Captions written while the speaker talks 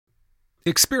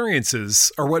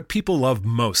Experiences are what people love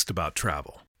most about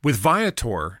travel. With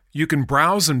Viator, you can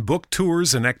browse and book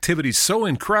tours and activities so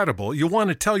incredible you'll want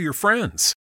to tell your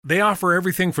friends. They offer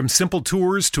everything from simple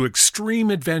tours to extreme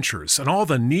adventures and all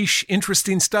the niche,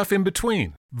 interesting stuff in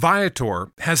between.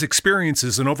 Viator has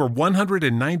experiences in over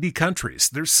 190 countries.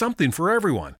 There's something for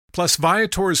everyone. Plus,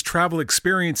 Viator's travel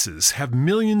experiences have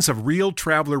millions of real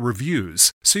traveler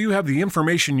reviews, so you have the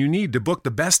information you need to book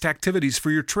the best activities for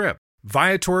your trip.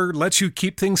 Viator lets you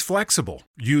keep things flexible.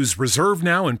 Use Reserve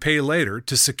Now and Pay Later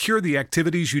to secure the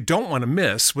activities you don't want to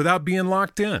miss without being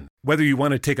locked in. Whether you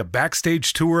want to take a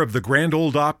backstage tour of the Grand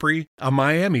Ole Opry, a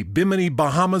Miami Bimini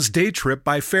Bahamas day trip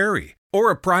by ferry,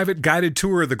 or a private guided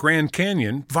tour of the Grand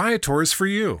Canyon, Viator is for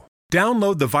you.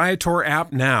 Download the Viator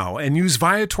app now and use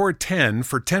Viator 10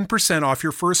 for 10% off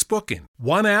your first booking.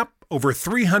 One app, over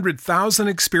 300,000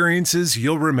 experiences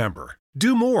you'll remember.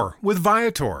 Do more with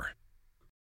Viator.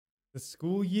 The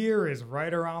school year is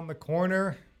right around the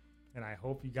corner, and I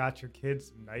hope you got your kids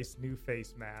some nice new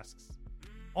face masks.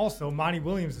 Also, Monty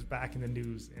Williams is back in the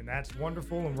news, and that's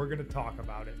wonderful, and we're going to talk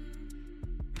about it.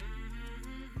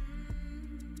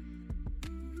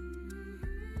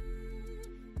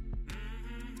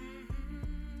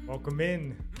 Welcome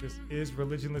in. This is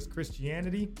Religionless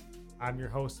Christianity. I'm your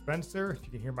host, Spencer. If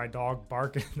you can hear my dog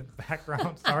barking in the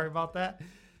background, sorry about that.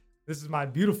 This is my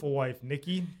beautiful wife,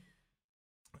 Nikki.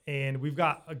 And we've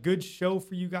got a good show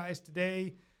for you guys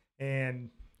today. And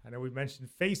I know we mentioned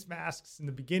face masks in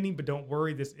the beginning, but don't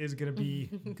worry, this is going to be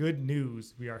good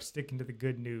news. We are sticking to the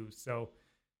good news. So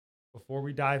before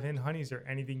we dive in, honey, is there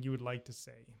anything you would like to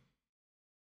say?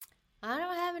 I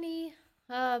don't have any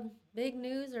big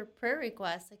news or prayer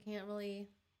requests. I can't really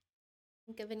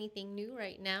think of anything new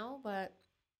right now, but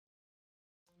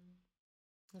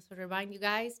I just want to remind you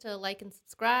guys to like and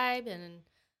subscribe and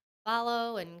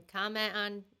follow and comment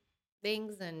on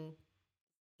things and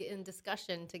get in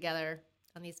discussion together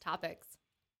on these topics.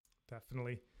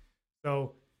 Definitely.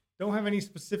 So don't have any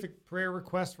specific prayer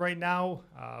requests right now.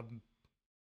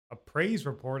 A praise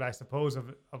report, I suppose,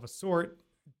 of a sort.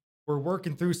 We're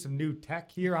working through some new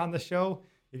tech here on the show.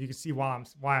 If you can see why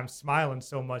I'm smiling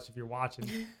so much if you're watching,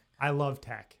 I love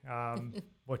tech.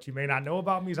 What you may not know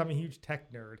about me is I'm a huge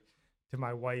tech nerd, to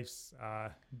my wife's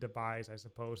demise, I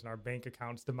suppose, and our bank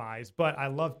account's demise. But I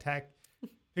love tech.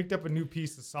 Picked up a new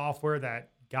piece of software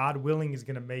that, God willing, is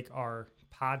going to make our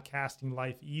podcasting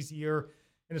life easier.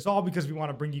 And it's all because we want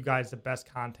to bring you guys the best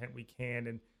content we can.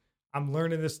 And I'm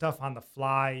learning this stuff on the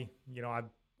fly. You know,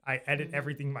 I edit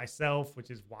everything myself, which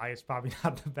is why it's probably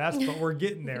not the best, but we're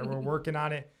getting there. We're working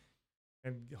on it.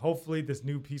 And hopefully this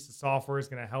new piece of software is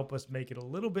going to help us make it a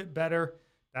little bit better.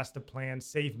 That's the plan.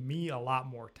 Save me a lot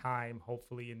more time,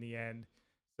 hopefully, in the end.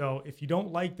 So if you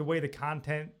don't like the way the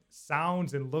content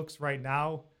sounds and looks right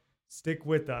now, stick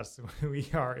with us. We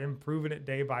are improving it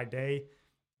day by day.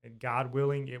 And God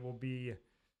willing, it will be,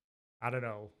 I don't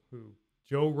know,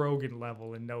 Joe Rogan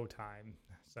level in no time.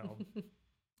 So,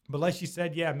 but like she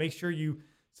said, yeah, make sure you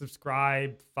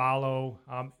subscribe, follow,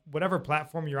 whatever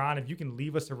platform you're on. If you can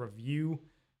leave us a review,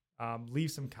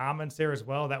 leave some comments there as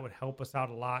well. That would help us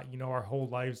out a lot. You know, our whole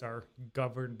lives are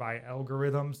governed by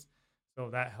algorithms, so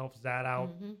that helps that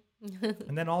out.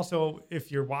 And then also,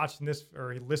 if you're watching this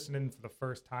or listening for the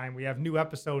first time, we have new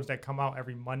episodes that come out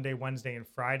every Monday, Wednesday, and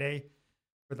Friday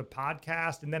for the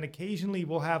podcast. And then occasionally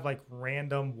we'll have like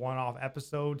random one-off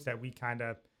episodes that we kind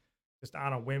of just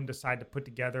on a whim decide to put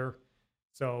together.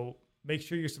 So make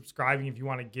sure you're subscribing if you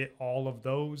want to get all of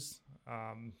those.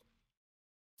 And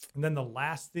then the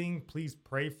last thing, please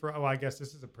pray for, I guess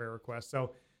this is a prayer request.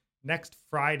 So next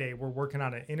Friday, we're working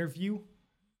on an interview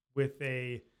with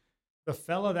the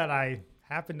fella that I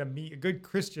happened to meet, a good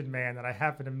Christian man that I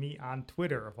happened to meet on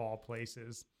Twitter, of all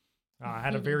places.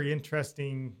 Had a very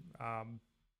interesting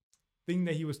thing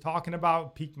that he was talking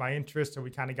about, piqued my interest, so we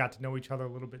kind of got to know each other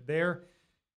a little bit there.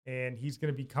 And he's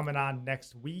going to be coming on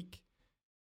next week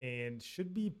and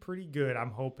should be pretty good,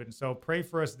 I'm hoping. So pray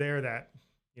for us there that,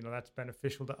 you know, that's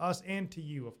beneficial to us and to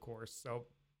you, of course. So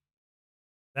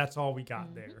that's all we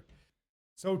got there.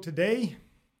 So today,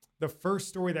 the first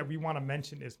story that we want to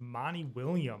mention is Monty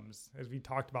Williams, as we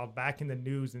talked about back in the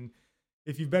news. And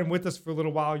if you've been with us for a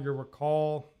little while, you'll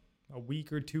recall a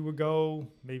week or two ago,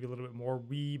 maybe a little bit more,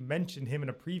 we mentioned him in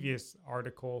a previous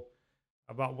article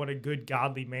about what a good,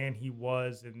 godly man he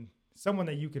was and someone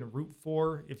that you can root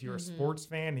for if you're a sports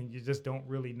fan and you just don't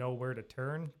really know where to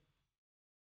turn.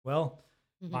 Well,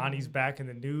 Monty's back in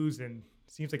the news, and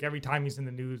it seems like every time he's in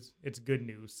the news, it's good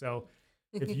news. So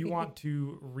if you want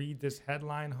to read this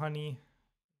headline, honey,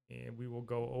 and we will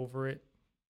go over it.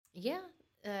 Yeah.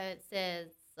 It says,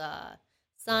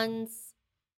 Sons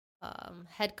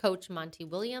Head coach Monty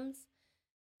Williams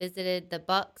visited the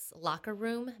Bucks locker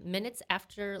room minutes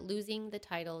after losing the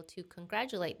title to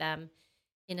congratulate them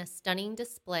in a stunning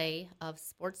display of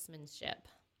sportsmanship.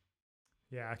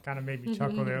 Yeah, it kind of made me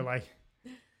chuckle there. Like,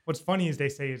 what's funny is they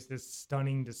say it's this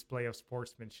stunning display of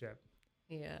sportsmanship.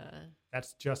 Yeah.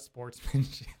 That's just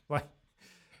sportsmanship. Like,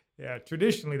 yeah,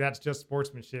 traditionally that's just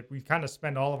sportsmanship. We kind of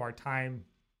spend all of our time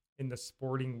in the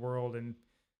sporting world and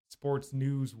sports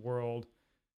news world,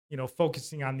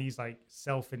 focusing on these like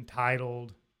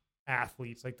self-entitled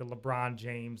athletes like the LeBron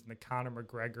James and the Conor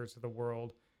McGregors of the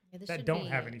world that don't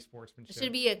have any sportsmanship. It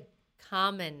should be a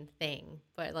common thing,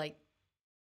 but like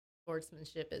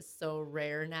sportsmanship is so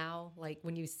rare now. Like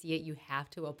when you see it, you have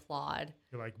to applaud.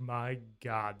 You're like, my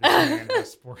God, this man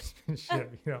has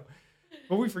sportsmanship,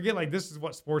 But we forget, like, this is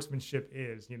what sportsmanship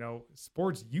is.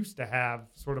 Sports used to have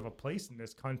sort of a place in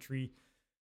this country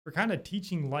for kind of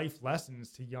teaching life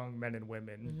lessons to young men and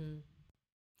women. Mm-hmm.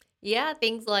 Yeah,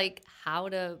 things like how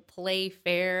to play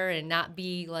fair and not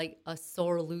be like a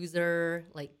sore loser,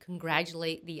 like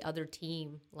congratulate the other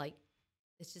team. Like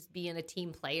it's just being a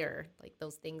team player. Like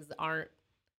those things aren't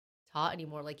taught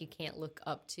anymore. Like you can't look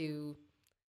up to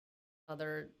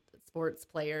other sports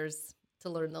players to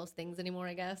learn those things anymore,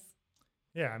 I guess.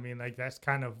 Yeah, I mean, like that's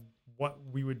kind of what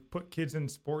we would put kids in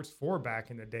sports for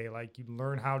back in the day. Like you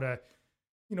learn how to,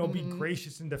 be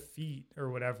gracious in defeat or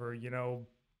whatever,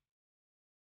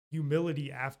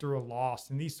 humility after a loss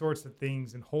and these sorts of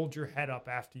things, and hold your head up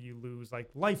after you lose. Like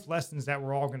life lessons that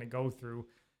we're all going to go through,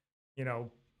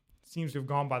 seems to have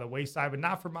gone by the wayside, but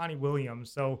not for Monty Williams.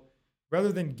 So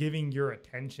rather than giving your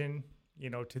attention,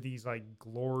 to these like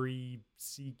glory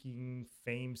seeking,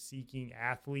 fame seeking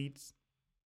athletes,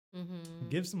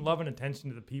 give some love and attention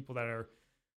to the people that are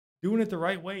doing it the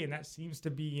right way. And that seems to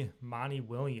be Monty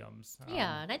Williams.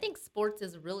 Yeah. And I think sports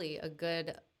is really a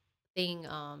good thing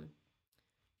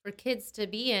for kids to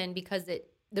be in because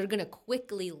they're going to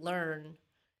quickly learn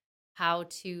how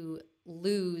to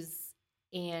lose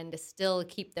and still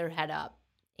keep their head up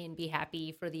and be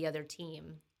happy for the other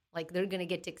team. Like they're going to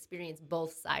get to experience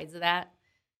both sides of that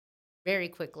very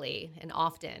quickly and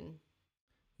often.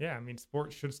 Yeah, I mean,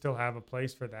 sports should still have a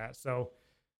place for that. So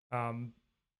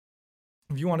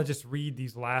if you want to just read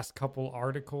these last couple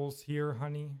articles here,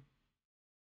 honey.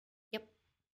 Yep.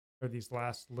 Or these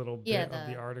last little bit of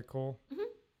the article.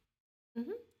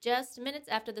 Just minutes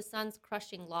after the Suns'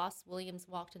 crushing loss, Williams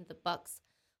walked into the Bucks'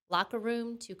 locker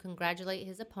room to congratulate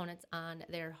his opponents on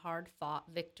their hard-fought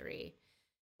victory.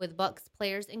 With Bucks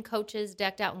players and coaches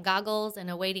decked out in goggles and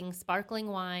awaiting sparkling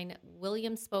wine,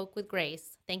 Williams spoke with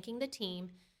grace, thanking the team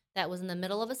that was in the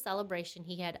middle of a celebration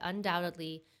he had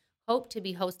undoubtedly hoped to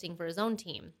be hosting for his own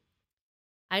team.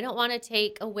 "I don't want to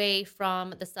take away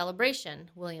from the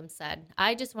celebration," Williams said.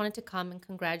 "I just wanted to come and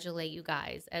congratulate you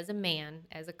guys as a man,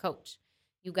 as a coach.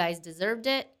 You guys deserved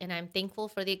it, and I'm thankful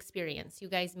for the experience. You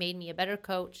guys made me a better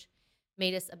coach,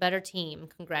 made us a better team.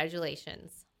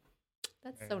 Congratulations."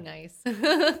 That's so nice.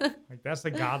 Like, that's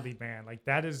a godly man. Like,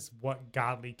 that is what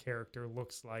godly character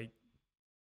looks like.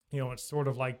 It's sort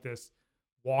of like this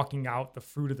walking out the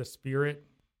fruit of the Spirit.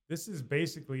 This is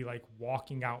basically like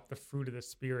walking out the fruit of the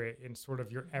Spirit in sort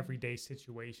of your everyday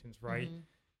situations, right?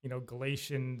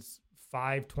 Galatians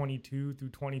 5:22 through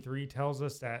 23 tells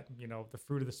us that, the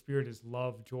fruit of the Spirit is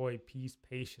love, joy, peace,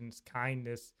 patience,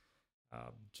 kindness,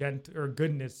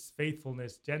 goodness,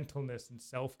 faithfulness, gentleness, and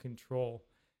self-control.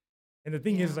 And the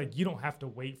thing is, like, you don't have to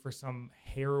wait for some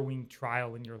harrowing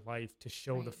trial in your life to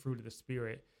show the fruit of the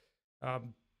Spirit.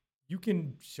 You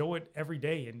can show it every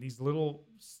day in these little,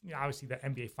 obviously the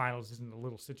NBA Finals isn't a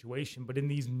little situation, but in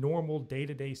these normal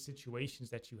day-to-day situations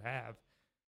that you have.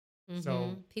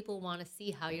 So people want to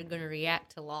see how you're going to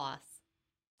react to loss.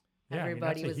 Yeah,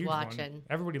 Everybody was watching. One.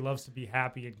 Everybody loves to be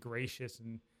happy and gracious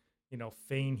and,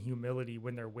 feign humility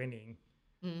when they're winning.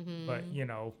 But,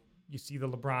 you see the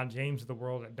LeBron James of the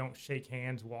world that don't shake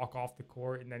hands, walk off the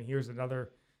court, and then here's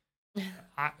another,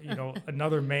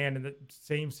 another man in the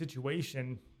same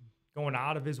situation going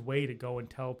out of his way to go and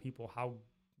tell people how,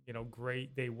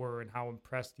 great they were and how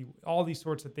impressed he. All these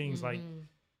sorts of things, like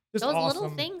just those awesome.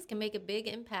 little things can make a big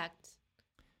impact.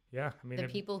 Yeah, I mean, the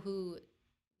people who,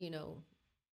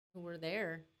 who were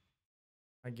there.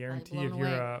 I guarantee if you're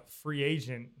a free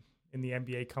agent in the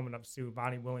NBA coming up soon,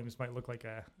 Monty Williams might look like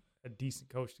a decent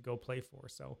coach to go play for.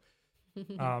 So,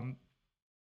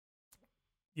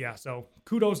 so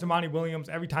kudos to Monty Williams.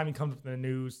 Every time he comes up in the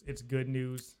news, it's good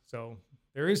news. So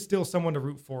there is still someone to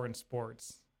root for in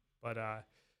sports. But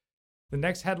the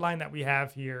next headline that we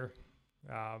have here,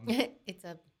 it's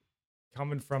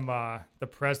coming from the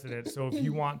president. So if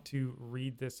you want to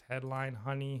read this headline,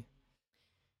 honey.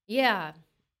 Yeah.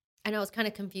 I was kind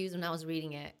of confused when I was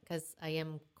reading it because I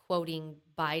am quoting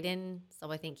Biden.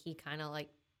 So I think he kind of like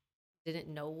didn't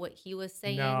know what he was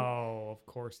saying. No, of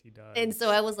course he does. And so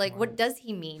I was like, what does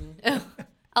he mean?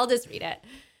 I'll just read it.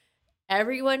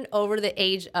 Everyone over the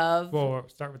age of... Well,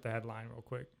 start with the headline real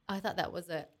quick. I thought that was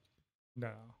it.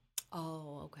 No.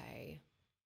 Oh, okay.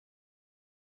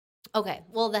 Okay,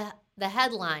 well, the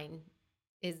headline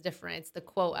is different. It's the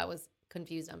quote I was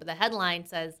confused on. But the headline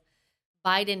says,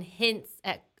 Biden hints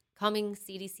at coming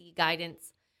CDC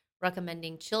guidance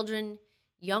recommending children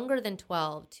younger than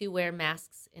 12 to wear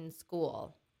masks in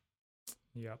school.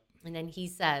 Yep. And then he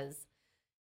says,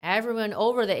 everyone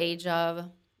under the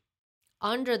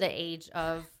age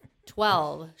of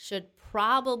 12 should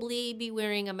probably be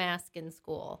wearing a mask in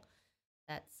school.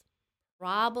 That's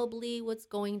probably what's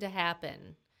going to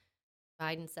happen,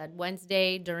 Biden said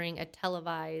Wednesday during a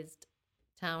televised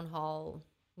town hall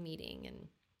meeting. And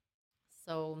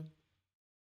so...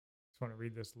 Just want to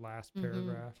read this last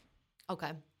paragraph.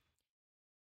 Okay.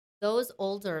 Those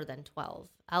older than 12,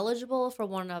 eligible for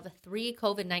one of 3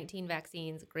 COVID-19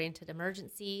 vaccines granted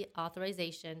emergency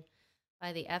authorization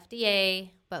by the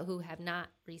FDA, but who have not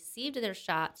received their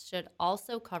shots should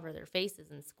also cover their faces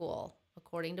in school,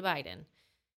 according to Biden.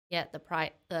 Yet the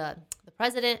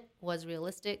president was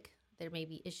realistic. There may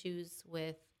be issues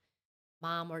with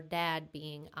mom or dad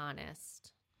being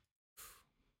honest.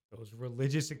 Those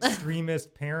religious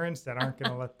extremist parents that aren't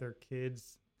going to let their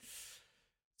kids.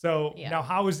 So now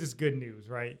how is this good news,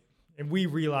 right? And we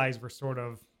realize we're sort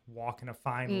of walking a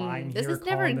fine line this here. This is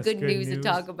never good news to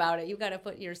talk about it. You got to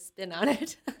put your spin on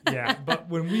it. Yeah, but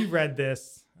when we read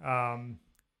this,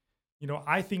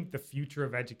 I think the future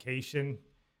of education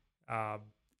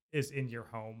is in your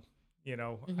home.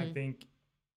 I think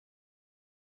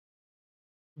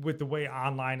with the way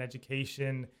online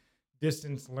education,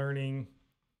 distance learning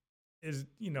is,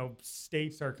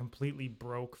 states are completely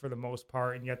broke for the most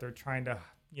part, and yet they're trying to,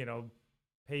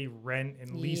 pay rent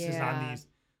and leases on these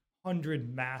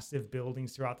 100 massive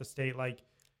buildings throughout the state. Like,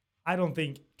 I don't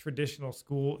think traditional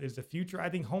school is the future. I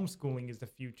think homeschooling is the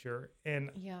future.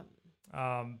 And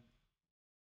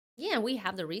we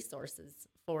have the resources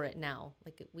for it now.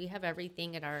 Like, we have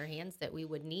everything in our hands that we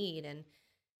would need. And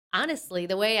honestly,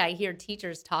 the way I hear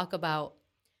teachers talk about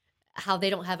how they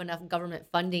don't have enough government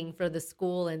funding for the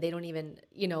school, and they don't even,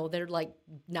 they're like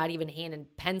not even handing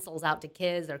pencils out to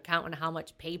kids or counting how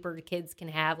much paper kids can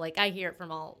have. Like, I hear it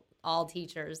from all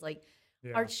teachers. Like,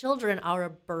 our children are a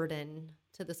burden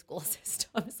to the school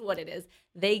system is what it is.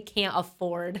 They can't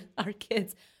afford our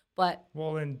kids. But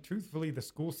and truthfully, the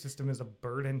school system is a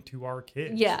burden to our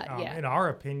kids. Yeah. In our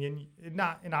opinion,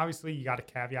 and obviously you got to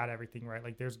caveat everything, right?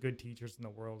 Like, there's good teachers in the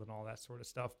world and all that sort of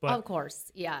stuff. But of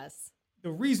course, yes. The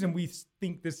reason we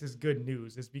think this is good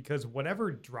news is because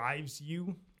whatever drives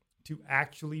you to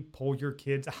actually pull your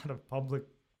kids out of public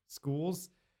schools,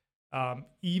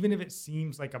 even if it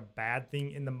seems like a bad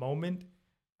thing in the moment,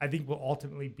 I think will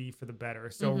ultimately be for the better.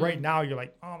 So right now you're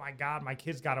like, oh my God, my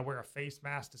kid's got to wear a face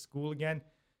mask to school again.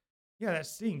 Yeah, that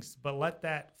stinks. But let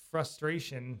that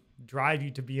frustration drive you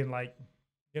to being like,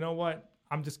 you know what?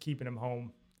 I'm just keeping him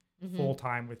home full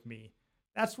time with me.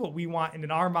 That's what we want. And in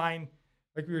our mind,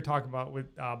 like we were talking about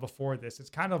with before this, it's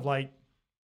kind of like,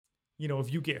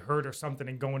 if you get hurt or something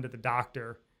and go into the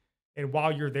doctor, and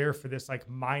while you're there for this like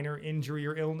minor injury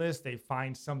or illness, they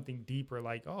find something deeper.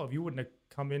 Like, oh, if you wouldn't have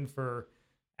come in for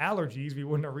allergies, we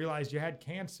wouldn't have realized you had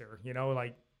cancer.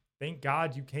 Like, thank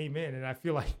God you came in. And I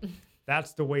feel like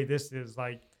that's the way this is.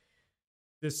 Like,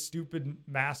 this stupid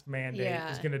mask mandate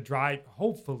is going to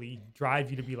hopefully drive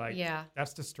you to be like,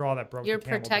 that's the straw that broke the camel's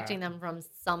back. You're protecting them from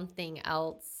something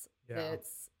else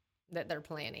that they're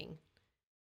planning.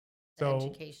 So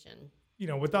education.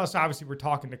 With us, obviously we're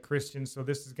talking to Christians, so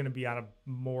this is going to be on a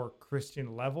more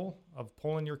Christian level of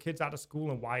pulling your kids out of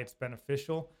school and why it's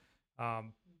beneficial.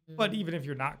 But even if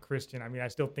you're not Christian, I mean, I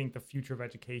still think the future of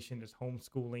education is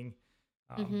homeschooling.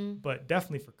 But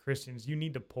definitely for Christians, you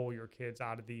need to pull your kids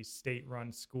out of these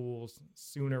state-run schools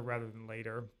sooner rather than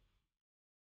later.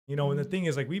 And the thing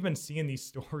is, like, we've been seeing these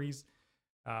stories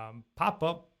pop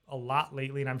up a lot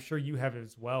lately, and I'm sure you have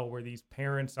as well, where these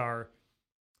parents are,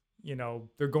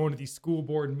 they're going to these school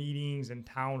board meetings and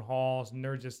town halls, and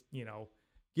they're just,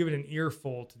 giving an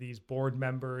earful to these board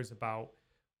members about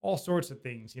all sorts of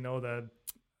things, the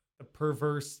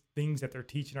perverse things that they're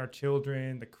teaching our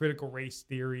children, the critical race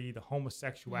theory, the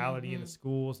homosexuality in the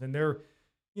schools, and they're,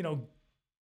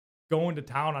 going to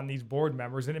town on these board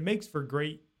members, and it makes for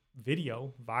great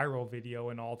viral video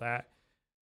and all that.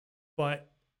 But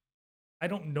I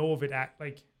don't know if it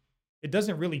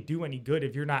doesn't really do any good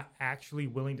if you're not actually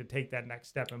willing to take that next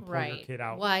step and pull your kid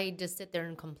out. Why just sit there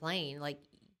and complain? Like,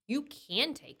 you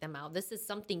can take them out. This is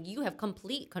something you have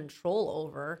complete control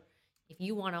over if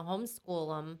you want to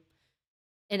homeschool them.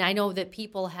 And I know that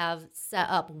people have set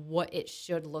up what it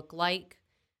should look like,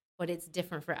 but it's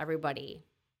different for everybody.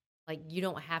 Like, you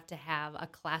don't have to have a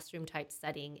classroom type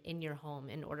setting in your home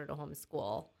in order to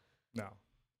homeschool. No,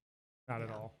 not at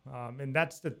all. And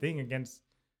that's the thing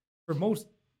for most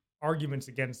arguments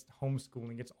against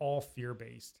homeschooling, it's all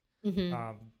fear-based.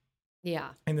 Yeah.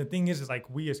 And the thing is like,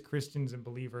 we as Christians and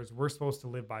believers, we're supposed to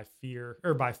live by fear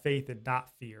or by faith and not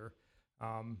fear.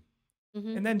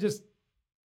 And then just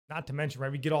not to mention,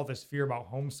 right, we get all this fear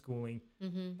about homeschooling,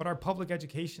 but our public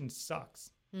education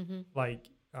sucks. Like,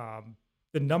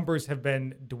 the numbers have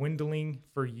been dwindling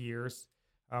for years.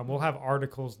 We'll have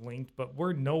articles linked, but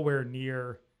we're nowhere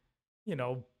near,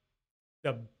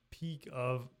 the peak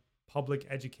of public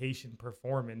education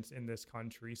performance in this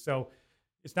country. So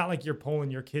it's not like you're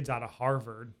pulling your kids out of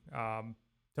Harvard to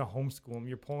homeschool them.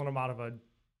 You're pulling them out of a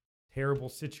terrible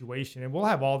situation. And we'll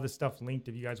have all this stuff linked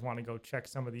if you guys want to go check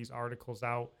some of these articles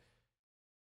out.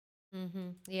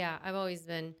 Yeah, I've always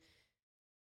been,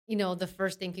 the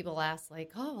first thing people ask,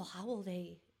 like, oh, well, how will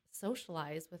they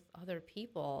socialize with other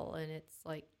people? And it's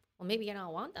like, well, maybe I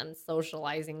don't want them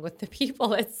socializing with the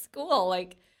people at school.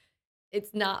 Like,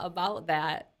 it's not about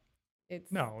that.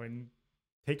 And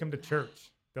take them to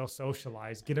church. They'll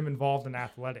socialize. Get them involved in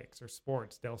athletics or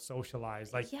sports. They'll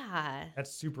socialize. Like, yeah,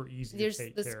 that's super easy to take care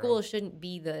of. The school shouldn't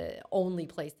be the only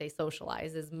place they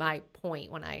socialize, is my point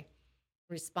when I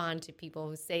respond to people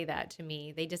who say that to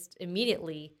me. They just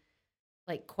immediately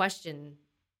like question,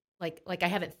 like I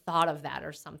haven't thought of that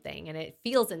or something, and it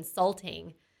feels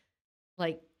insulting.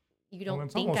 Like, you don't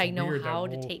think I know how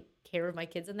to take care of my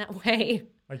kids in that way.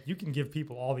 Like, you can give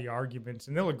people all the arguments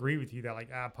and they'll agree with you that like,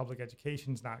 public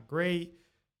education's not great,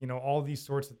 all these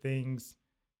sorts of things.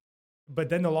 But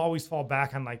then they'll always fall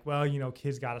back on like, well,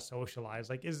 kids got to socialize.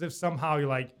 Like, as if somehow you're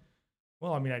like,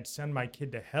 well, I mean, I'd send my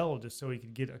kid to hell just so he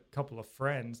could get a couple of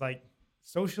friends. Like,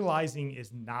 socializing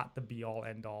is not the be all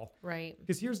end all. Right.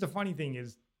 Because here's the funny thing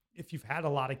is, if you've had a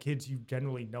lot of kids, you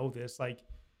generally know this, like,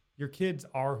 your kids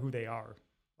are who they are.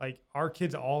 Like, our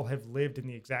kids all have lived in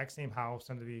the exact same house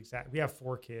we have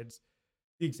 4 kids,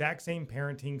 the exact same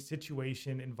parenting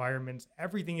situation, environments,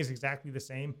 everything is exactly the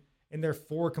same. And they're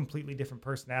 4 completely different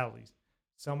personalities.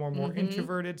 Some are more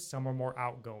introverted, some are more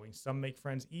outgoing. Some make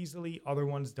friends easily, other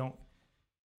ones don't.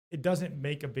 It doesn't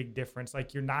make a big difference.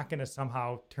 Like, you're not going to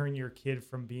somehow turn your kid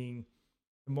from being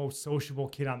the most sociable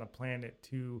kid on the planet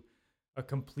to a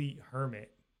complete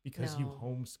hermit because you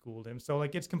homeschooled him. So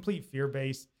like, it's complete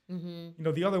fear-based.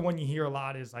 The other one you hear a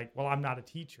lot is like, well, I'm not a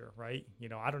teacher, right?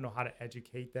 I don't know how to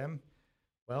educate them.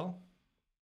 Well,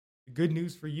 the good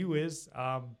news for you is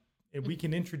we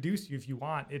can introduce you if you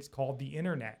want. It's called the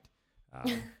internet.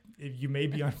 You may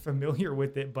be unfamiliar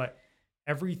with it, but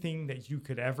everything that you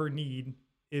could ever need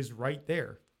is right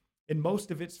there. And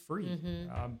most of it's free.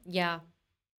 Yeah.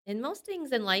 And most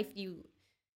things in life,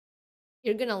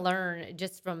 you're going to learn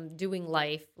just from doing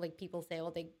life. Like, people say,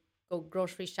 well, they go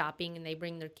grocery shopping and they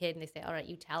bring their kid and they say, all right,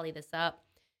 you tally this up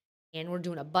and we're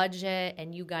doing a budget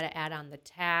and you got to add on the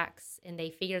tax. And they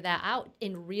figure that out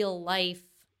in real life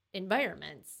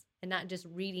environments and not just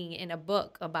reading in a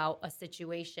book about a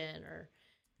situation or.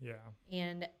 Yeah.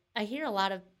 And I hear a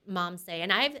lot of moms say,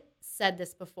 and I've said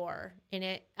this before,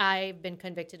 and I've been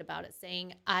convicted about it,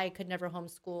 saying I could never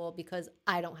homeschool because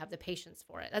I don't have the patience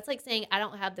for it. That's like saying I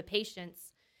don't have the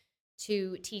patience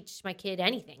to teach my kid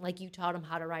anything. Like, you taught him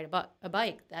how to ride a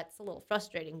bike. That's a little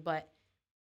frustrating, but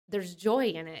there's joy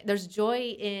in it. There's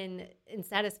joy in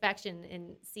satisfaction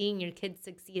in seeing your kids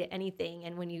succeed at anything.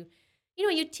 And when you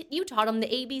taught them the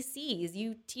ABCs,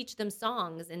 you teach them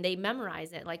songs and they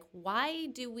memorize it. Like, why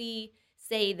do we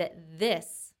say that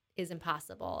this is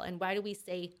impossible? And why do we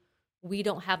say we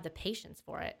don't have the patience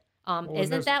for it?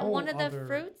 Isn't that one of the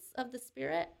fruits of the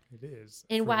Spirit? It is.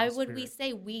 And why would we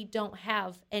say we don't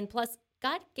have? And plus,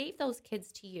 God gave those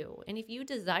kids to you. And if you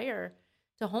desire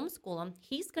to homeschool them,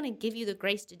 He's going to give you the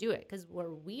grace to do it. Because where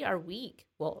we are weak,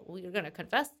 well, we're going to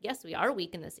confess, yes, we are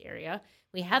weak in this area.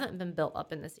 We haven't been built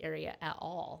up in this area at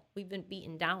all. We've been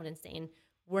beaten down and saying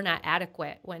we're not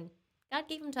adequate when God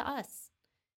gave them to us.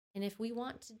 And if we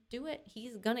want to do it,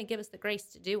 He's going to give us the grace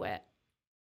to do it.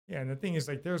 Yeah, and the thing is,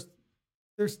 like, there's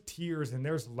tiers and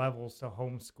there's levels to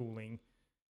homeschooling,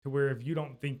 to where if you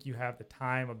don't think you have the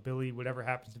time, ability, whatever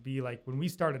happens to be, like when we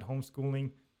started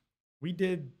homeschooling, we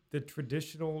did the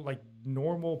traditional, like,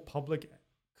 normal public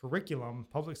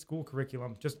school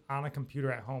curriculum, just on a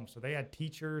computer at home. So they had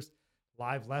teachers,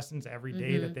 live lessons every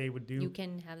day that they would do. You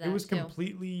can have that. It was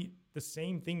completely the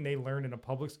same thing they learned in a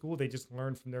public school. They just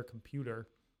learned from their computer.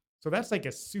 So that's like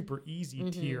a super easy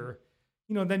Mm-hmm. tier.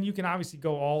 Then you can obviously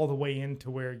go all the way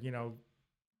into where,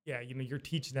 you're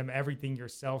teaching them everything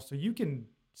yourself. So you can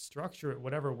structure it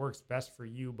whatever works best for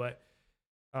you. But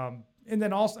and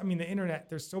then also, I mean, the internet,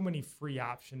 there's so many free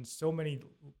options, so many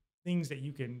things that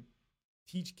you can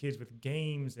teach kids with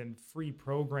games and free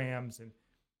programs and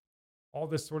all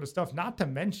this sort of stuff. Not to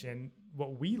mention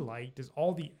what we liked is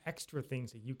all the extra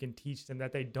things that you can teach them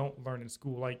that they don't learn in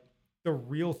school, like the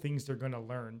real things they're going to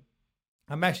learn.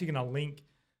 I'm actually going to link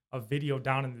a video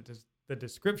down in the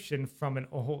description from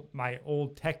my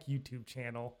old tech YouTube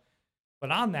channel.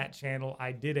 But on that channel,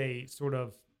 I did a sort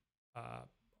of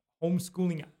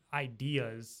homeschooling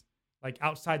ideas, like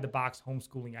outside the box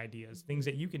homeschooling ideas, things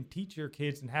that you can teach your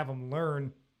kids and have them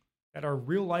learn that are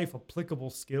real life applicable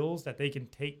skills that they can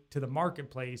take to the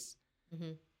marketplace.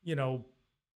 Mm-hmm.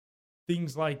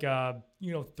 Things like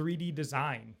 3D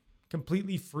design,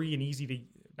 completely free and easy to,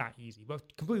 not easy,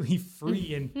 but completely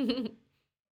free and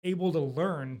able to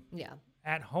learn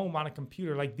at home on a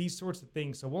computer, like these sorts of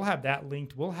things. So we'll have that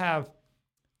linked. We'll have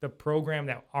the program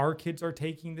that our kids are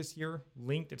taking this year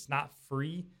linked. It's not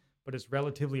free, but it's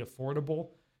relatively affordable.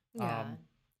 Yeah.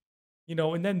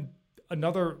 And then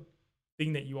another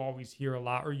thing that you always hear a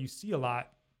lot or you see a lot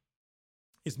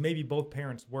is maybe both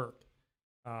parents work.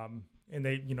 And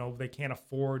they can't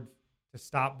afford to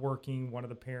stop working, one of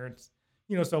the parents,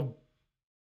 so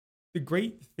the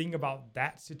great thing about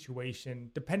that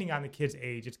situation, depending on the kid's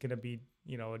age, it's going to be,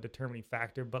 a determining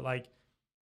factor. But like,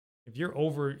 if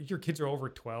your kids are over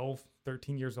 12,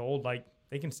 13 years old, like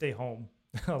they can stay home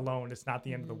alone. It's not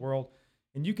the end of the world.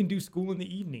 And you can do school in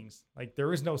the evenings. Like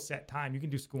there is no set time. You can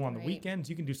do school on the weekends.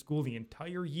 You can do school the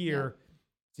entire year.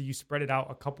 So you spread it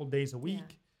out a couple days a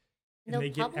week. And they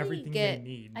get everything they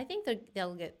need. I think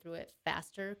they'll get through it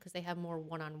faster because they have more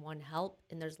one-on-one help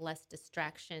and there's less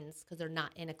distractions because they're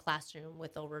not in a classroom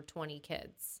with over 20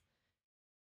 kids.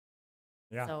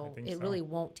 Yeah, so it really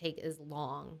won't take as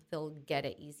long. They'll get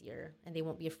it easier and they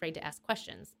won't be afraid to ask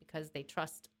questions because they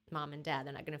trust mom and dad.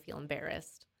 They're not going to feel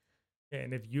embarrassed.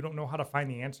 And if you don't know how to find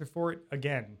the answer for it,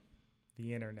 again,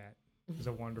 the internet is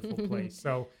a wonderful place.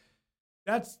 So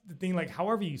that's the thing, like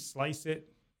however you slice it.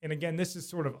 And again, this is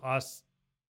sort of us,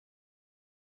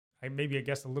 I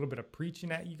guess a little bit of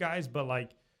preaching at you guys, but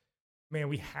like, man,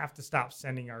 we have to stop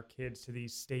sending our kids to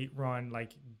these state-run,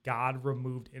 like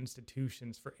God-removed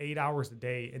institutions for 8 hours a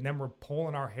day. And then we're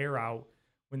pulling our hair out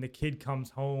when the kid comes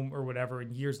home or whatever.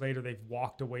 And years later, they've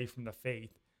walked away from the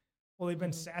faith. Well, they've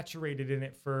been saturated in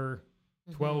it for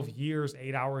 12 years,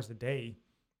 8 hours a day.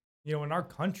 In our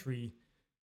country,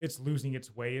 it's losing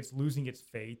its way. It's losing its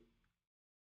faith.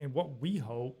 And what we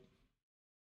hope,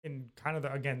 and kind of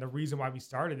the reason why we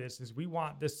started this is we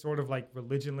want this sort of like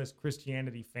religionless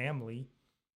Christianity family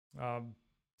to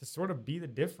sort of be the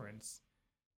difference.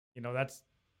 That's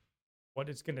what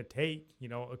it's going to take,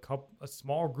 a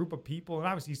small group of people. And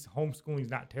obviously homeschooling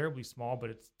is not terribly small, but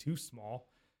it's too small.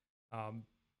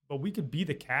 But we could be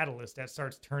the catalyst that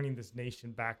starts turning this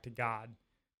nation back to God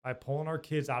by pulling our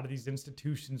kids out of these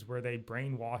institutions where they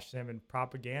brainwash them and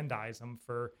propagandize them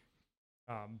for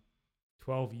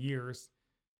 12 years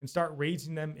and start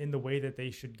raising them in the way that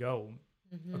they should go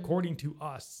according to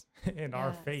us and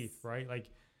our faith, right? Like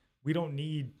we don't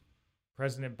need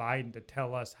President Biden to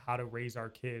tell us how to raise our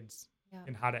kids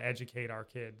and how to educate our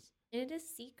kids. And it is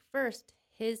seek first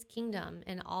his kingdom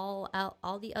and all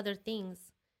the other things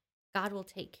God will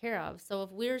take care of. So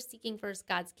if we're seeking first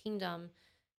God's kingdom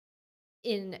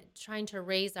in trying to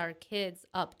raise our kids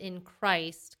up in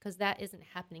Christ, because that isn't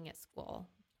happening at school.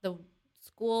 The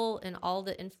school and all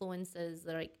the influences,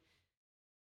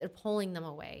 they're pulling them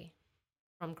away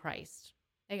from Christ.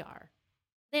 They are.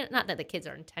 Not that the kids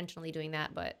are intentionally doing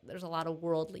that, but there's a lot of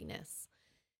worldliness.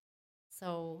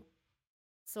 So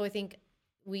I think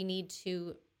we need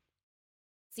to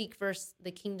seek first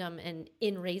the kingdom and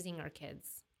in raising our kids.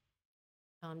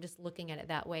 Just looking at it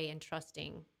that way and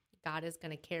trusting God is going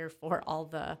to care for all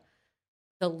the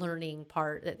learning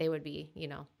part that they would be,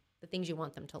 the things you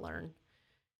want them to learn.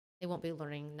 They won't be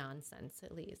learning nonsense,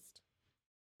 at least.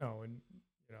 No, and,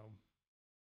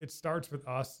 it starts with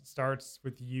us. It starts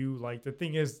with you. Like, the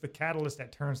thing is, the catalyst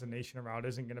that turns the nation around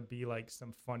isn't going to be like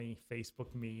some funny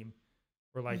Facebook meme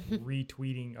or like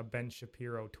retweeting a Ben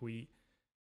Shapiro tweet.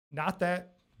 Not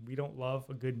that we don't love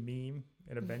a good meme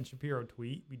and a Ben Shapiro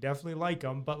tweet. We definitely like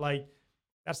them, but like,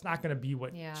 that's not going to be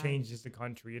what changes the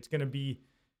country. It's going to be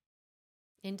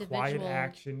quiet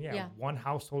action. One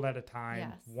household at a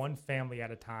time, one family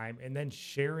at a time, and then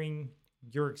sharing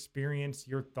your experience,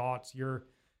 your thoughts, your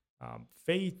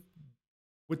faith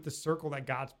with the circle that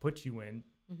God's put you in,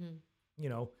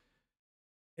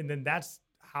 and then that's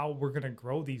how we're going to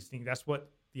grow these things. That's what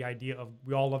the idea of,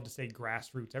 we all love to say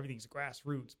grassroots, everything's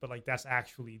grassroots, but like that's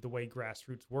actually the way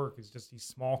grassroots work, is just these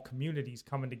small communities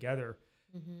coming together.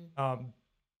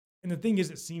 And the thing is,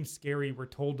 it seems scary. We're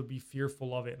told to be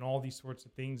fearful of it and all these sorts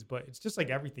of things, but it's just like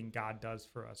everything God does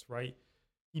for us, right?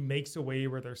 He makes a way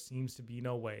where there seems to be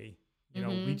no way. You know,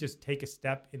 we just take a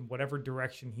step in whatever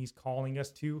direction he's calling us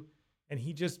to, and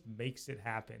he just makes it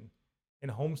happen.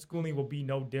 And homeschooling will be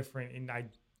no different. And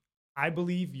I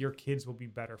believe your kids will be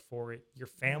better for it. Your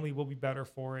family will be better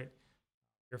for it.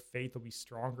 Your faith will be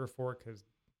stronger for it, because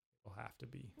it'll have to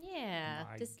be. Yeah.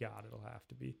 My God, it'll have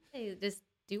to be. Hey, just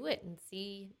do it and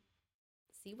see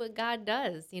what God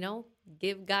does, you know,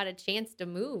 give God a chance to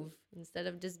move instead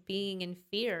of just being in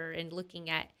fear and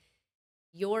looking at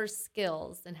your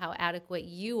skills and how adequate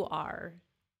you are.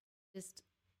 Just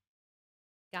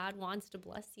God wants to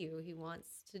bless you. He wants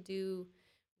to do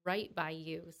right by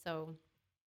you. So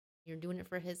you're doing it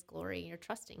for his glory. You're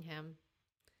trusting him.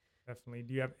 Definitely.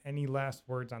 Do you have any last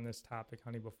words on this topic,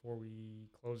 honey, before we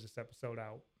close this episode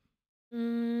out?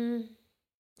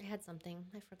 I had something.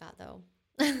 I forgot, though.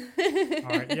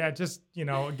 All right. Yeah, just, you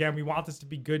know, again, we want this to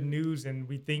be good news, and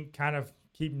we think kind of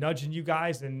keep nudging you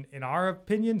guys, and in our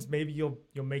opinions, maybe you'll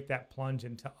make that plunge.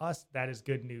 And to us, that is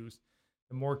good news.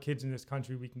 The more kids in this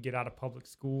country we can get out of public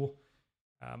school,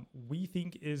 we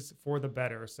think is for the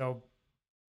better. So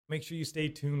make sure you stay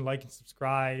tuned, like and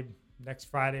subscribe. Next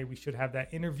Friday, we should have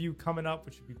that interview coming up,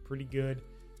 which should be pretty good.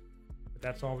 But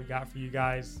that's all we got for you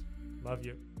guys. Love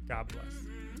you. God bless.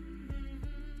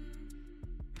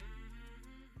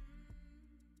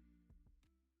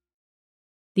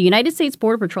 The United States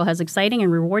Border Patrol has exciting and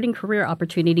rewarding career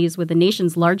opportunities with the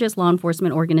nation's largest law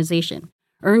enforcement organization.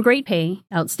 Earn great pay,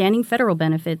 outstanding federal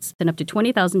benefits, and up to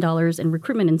 $20,000 in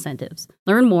recruitment incentives.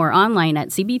 Learn more online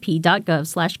at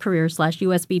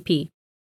cbp.gov/career/USBP.